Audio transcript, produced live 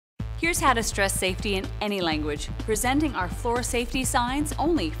Here's how to stress safety in any language, presenting our floor safety signs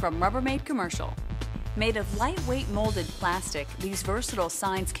only from Rubbermaid Commercial. Made of lightweight molded plastic, these versatile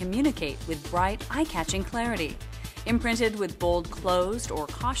signs communicate with bright, eye-catching clarity. Imprinted with bold closed or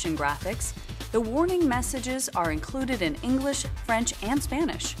caution graphics, the warning messages are included in English, French, and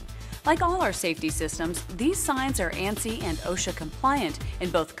Spanish. Like all our safety systems, these signs are ANSI and OSHA compliant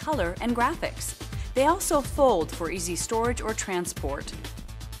in both color and graphics. They also fold for easy storage or transport.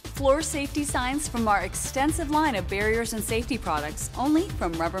 Floor safety signs from our extensive line of barriers and safety products, only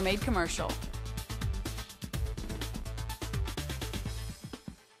from Rubbermaid Commercial.